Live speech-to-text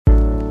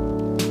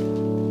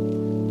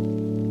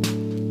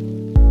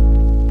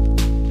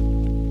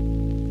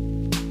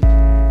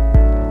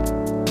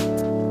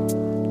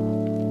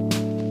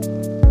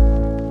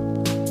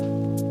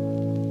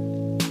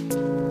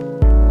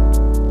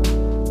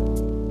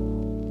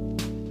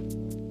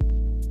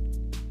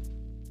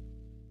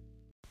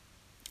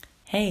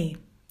Hey,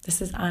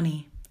 this is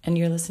Ani, and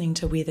you're listening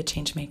to We the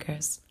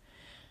Changemakers.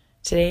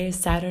 Today is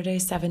Saturday,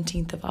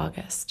 17th of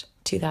August,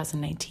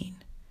 2019.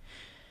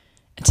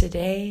 And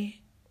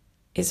today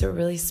is a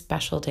really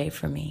special day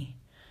for me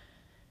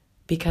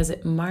because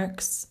it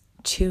marks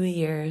 2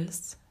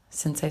 years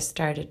since I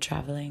started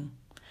traveling,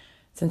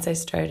 since I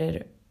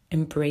started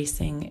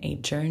embracing a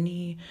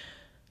journey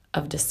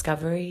of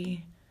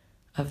discovery,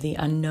 of the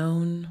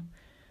unknown,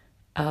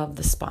 of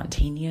the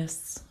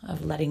spontaneous,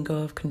 of letting go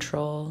of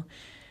control,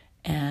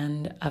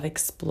 and of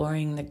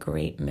exploring the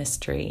great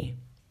mystery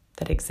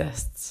that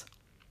exists.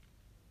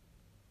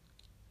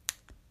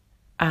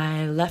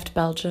 I left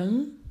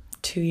Belgium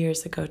 2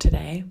 years ago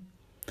today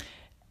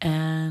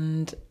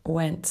and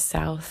went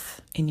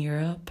south in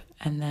Europe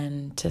and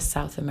then to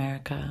South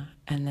America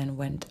and then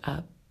went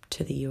up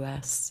to the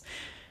US.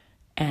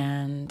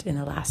 And in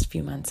the last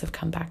few months have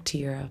come back to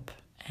Europe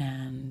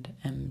and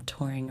am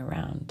touring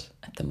around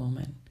at the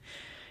moment,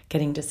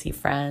 getting to see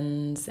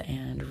friends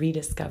and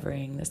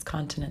rediscovering this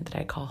continent that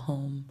I call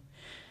home.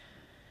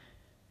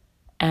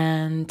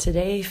 And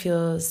today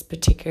feels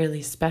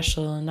particularly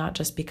special, not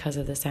just because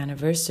of this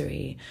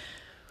anniversary,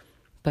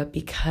 but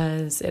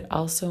because it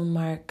also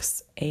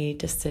marks a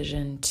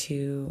decision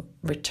to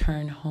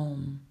return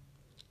home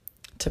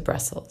to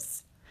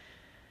Brussels.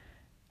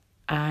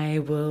 I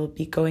will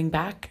be going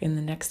back in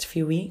the next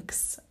few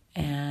weeks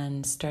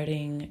and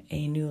starting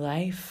a new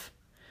life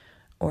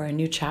or a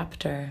new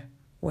chapter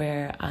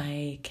where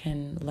I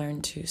can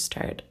learn to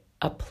start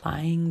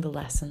applying the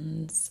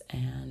lessons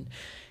and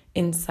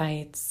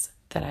insights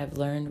that I've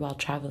learned while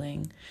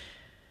traveling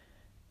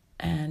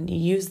and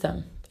use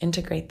them,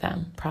 integrate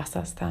them,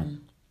 process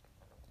them.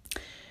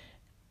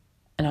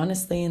 And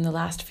honestly, in the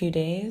last few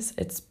days,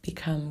 it's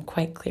become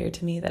quite clear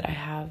to me that I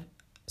have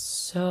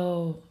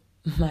so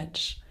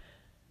much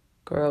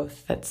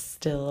growth that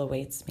still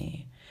awaits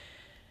me.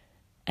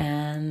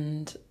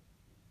 And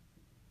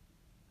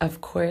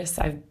of course,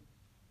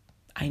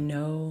 I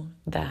know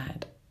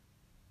that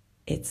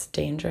it's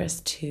dangerous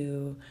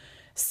to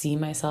see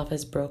myself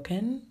as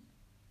broken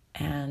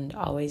and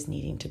always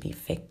needing to be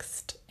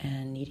fixed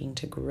and needing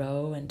to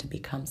grow and to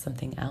become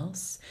something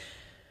else,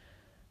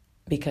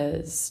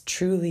 because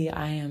truly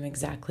I am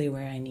exactly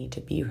where I need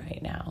to be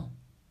right now.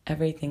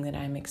 Everything that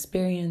I'm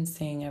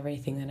experiencing,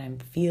 everything that I'm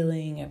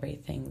feeling,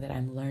 everything that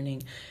I'm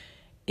learning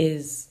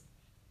is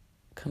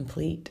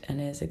complete and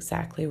is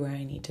exactly where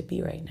I need to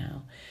be right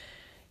now.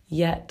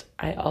 Yet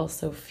I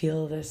also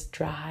feel this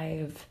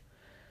drive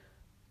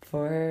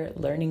for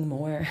learning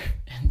more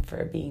and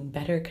for being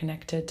better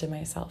connected to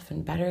myself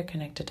and better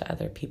connected to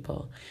other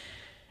people.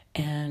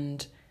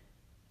 And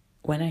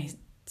when I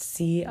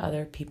see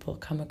other people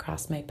come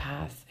across my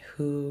path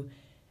who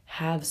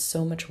have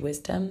so much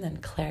wisdom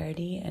and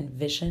clarity and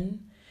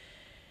vision,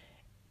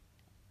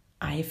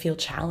 I feel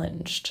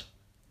challenged.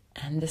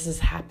 And this has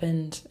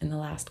happened in the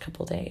last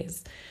couple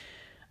days.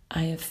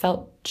 I have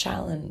felt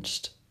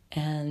challenged.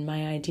 And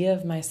my idea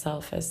of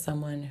myself as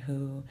someone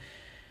who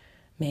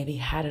maybe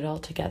had it all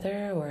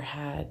together or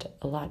had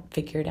a lot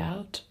figured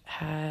out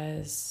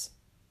has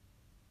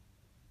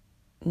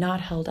not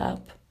held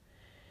up.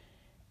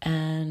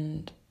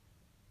 And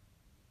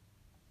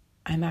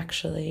I'm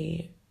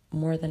actually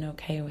more than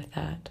okay with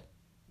that.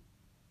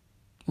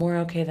 More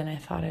okay than I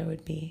thought I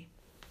would be.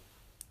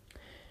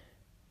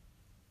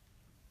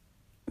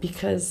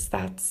 Because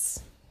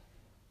that's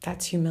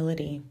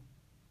humility.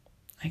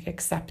 Like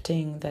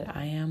accepting that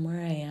I am where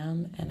I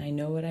am and I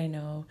know what I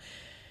know,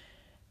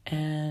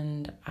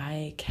 and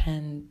I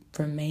can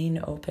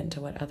remain open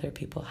to what other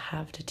people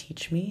have to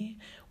teach me,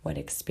 what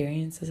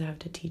experiences have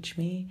to teach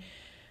me,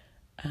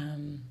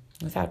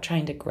 without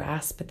trying to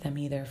grasp at them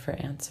either for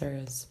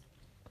answers.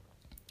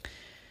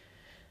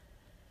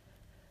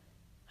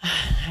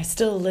 I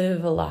still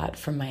live a lot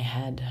from my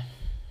head,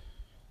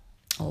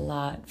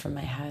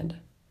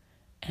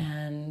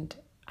 and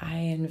I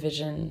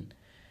envision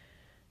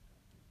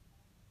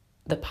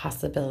the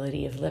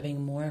possibility of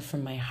living more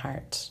from my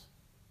heart,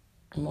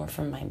 more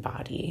from my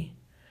body,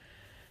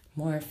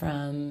 more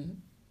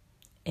from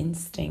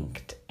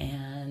instinct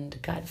and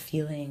gut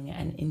feeling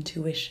and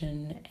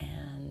intuition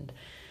and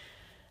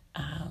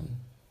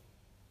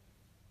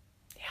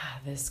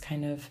this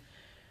kind of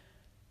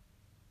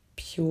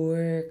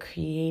pure,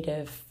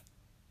 creative,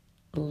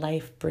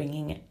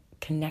 life-bringing,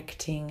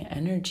 connecting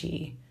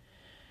energy,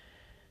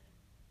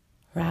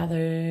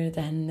 rather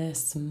than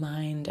this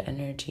mind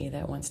energy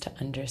that wants to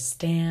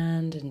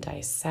understand and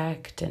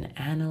dissect and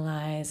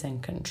analyze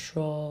and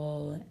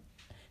control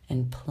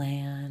and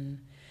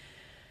plan.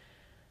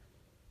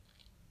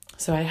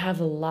 So I have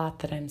a lot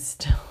that I'm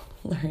still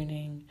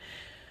learning.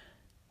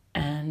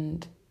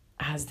 And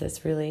as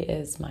this really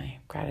is my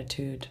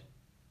gratitude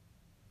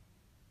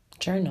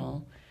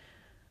journal,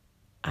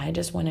 I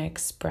just want to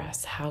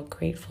express how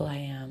grateful I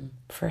am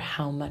for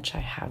how much I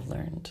have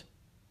learned,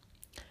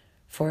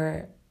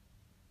 for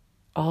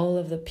all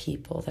of the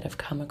people that have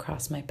come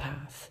across my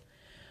path,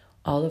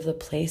 all of the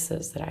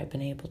places that I've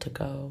been able to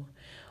go,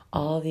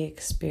 all the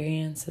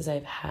experiences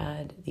I've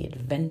had, the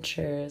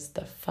adventures,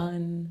 the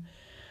fun,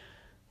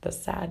 the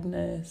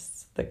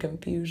sadness, the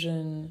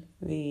confusion,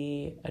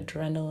 the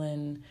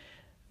adrenaline,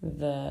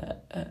 the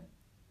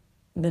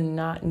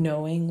not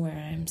knowing where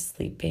I'm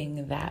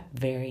sleeping that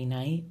very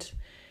night,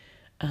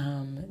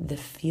 the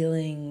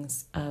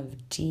feelings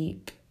of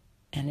deep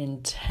and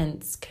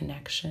intense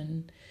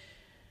connection,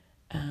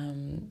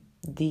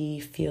 the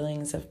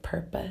feelings of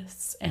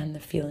purpose and the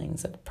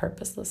feelings of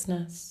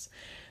purposelessness,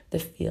 the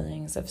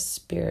feelings of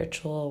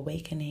spiritual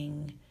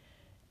awakening,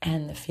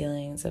 and the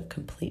feelings of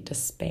complete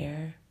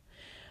despair.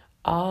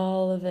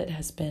 All of it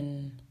has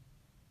been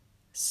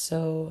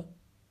so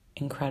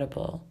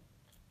incredible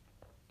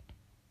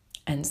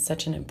and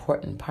such an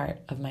important part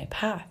of my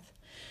path.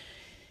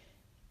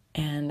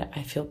 And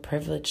I feel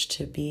privileged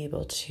to be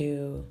able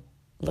to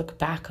look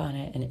back on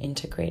it and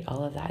integrate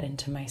all of that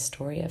into my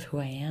story of who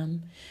I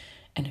am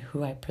and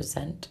who I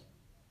present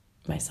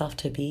myself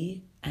to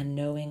be, and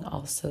knowing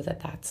also that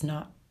that's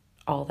not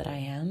all that I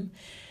am,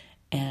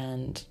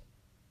 and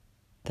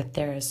that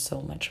there is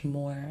so much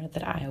more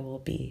that I will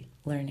be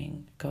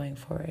learning going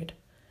forward.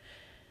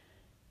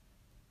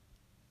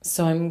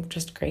 So I'm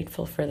just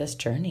grateful for this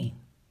journey,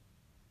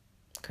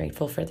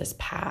 grateful for this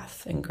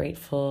path, and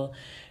grateful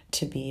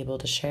to be able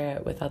to share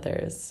it with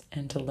others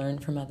and to learn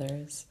from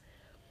others.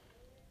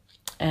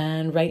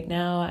 And right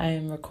now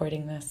I'm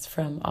recording this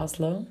from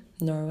Oslo,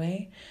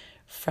 Norway,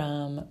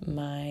 from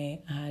my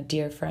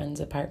dear friend's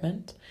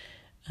apartment,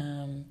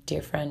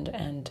 dear friend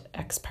and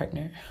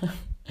ex-partner.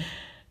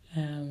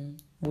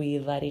 We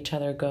let each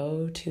other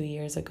go 2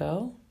 years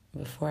ago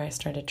before I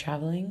started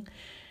traveling,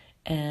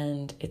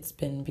 and it's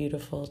been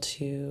beautiful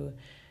to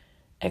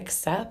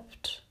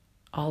accept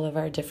all of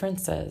our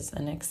differences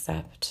and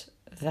accept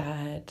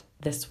that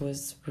this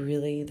was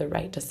really the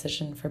right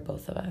decision for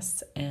both of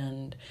us,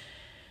 and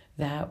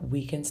that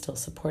we can still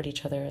support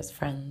each other as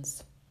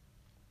friends.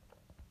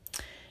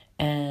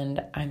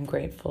 And I'm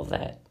grateful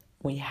that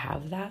we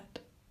have that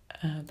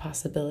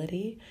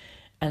possibility,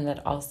 and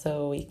that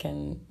also we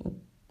can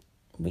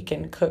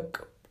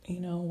cook,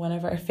 one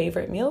of our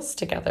favorite meals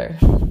together.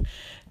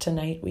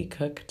 Tonight we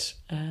cooked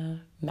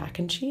mac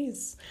and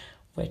cheese,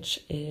 which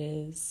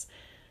is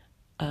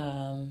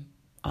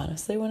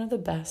honestly one of the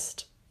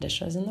best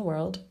dishes in the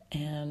world,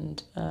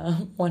 and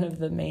one of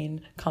the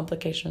main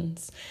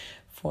complications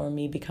for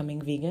me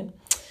becoming vegan.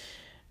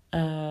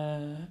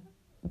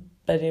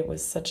 But it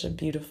was such a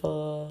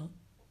beautiful,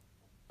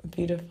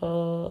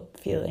 beautiful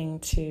feeling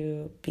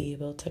to be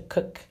able to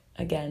cook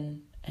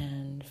again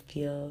and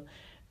feel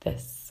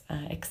this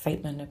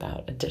excitement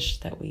about a dish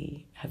that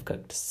we have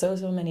cooked so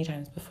many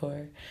times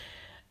before.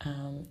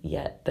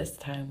 Yet this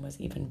time was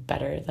even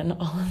better than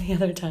all of the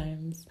other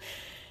times.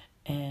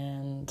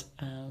 And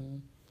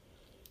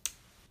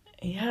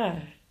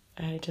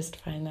I just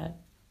find that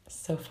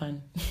so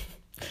fun.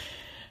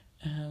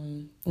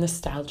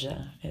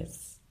 Nostalgia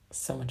is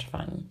so much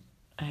fun.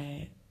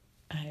 I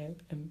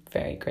am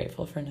very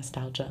grateful for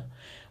nostalgia.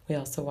 We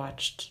also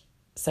watched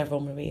several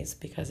movies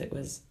because it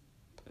was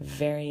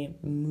very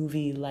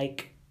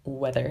movie-like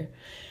weather,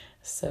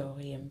 so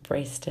we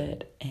embraced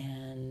it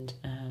and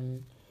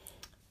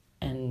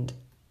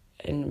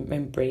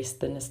embraced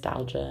the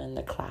nostalgia and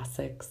the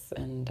classics,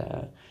 and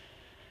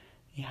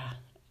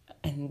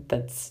and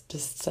that's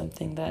just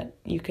something that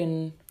you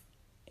can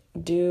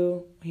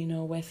do,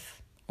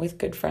 with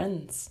good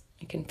friends.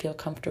 You can feel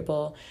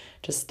comfortable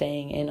just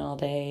staying in all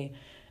day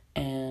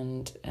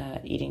and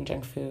eating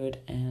junk food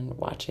and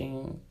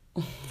watching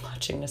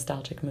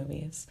nostalgic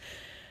movies.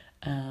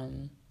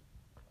 And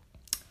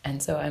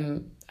so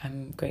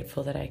I'm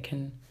grateful that I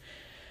can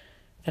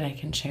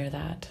share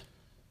that.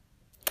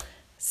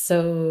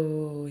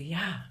 So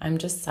I'm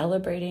just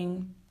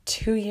celebrating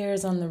 2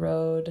 years on the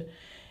road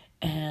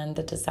and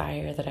the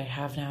desire that I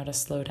have now to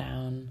slow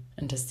down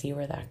and to see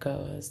where that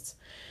goes,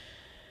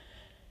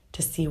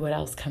 to see what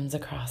else comes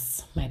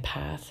across my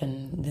path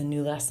and the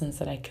new lessons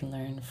that I can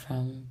learn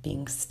from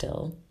being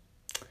still.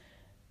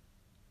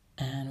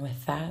 And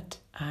with that,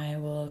 I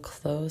will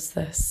close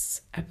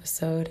this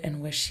episode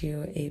and wish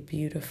you a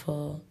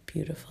beautiful,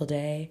 beautiful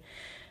day.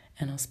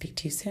 And I'll speak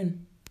to you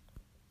soon.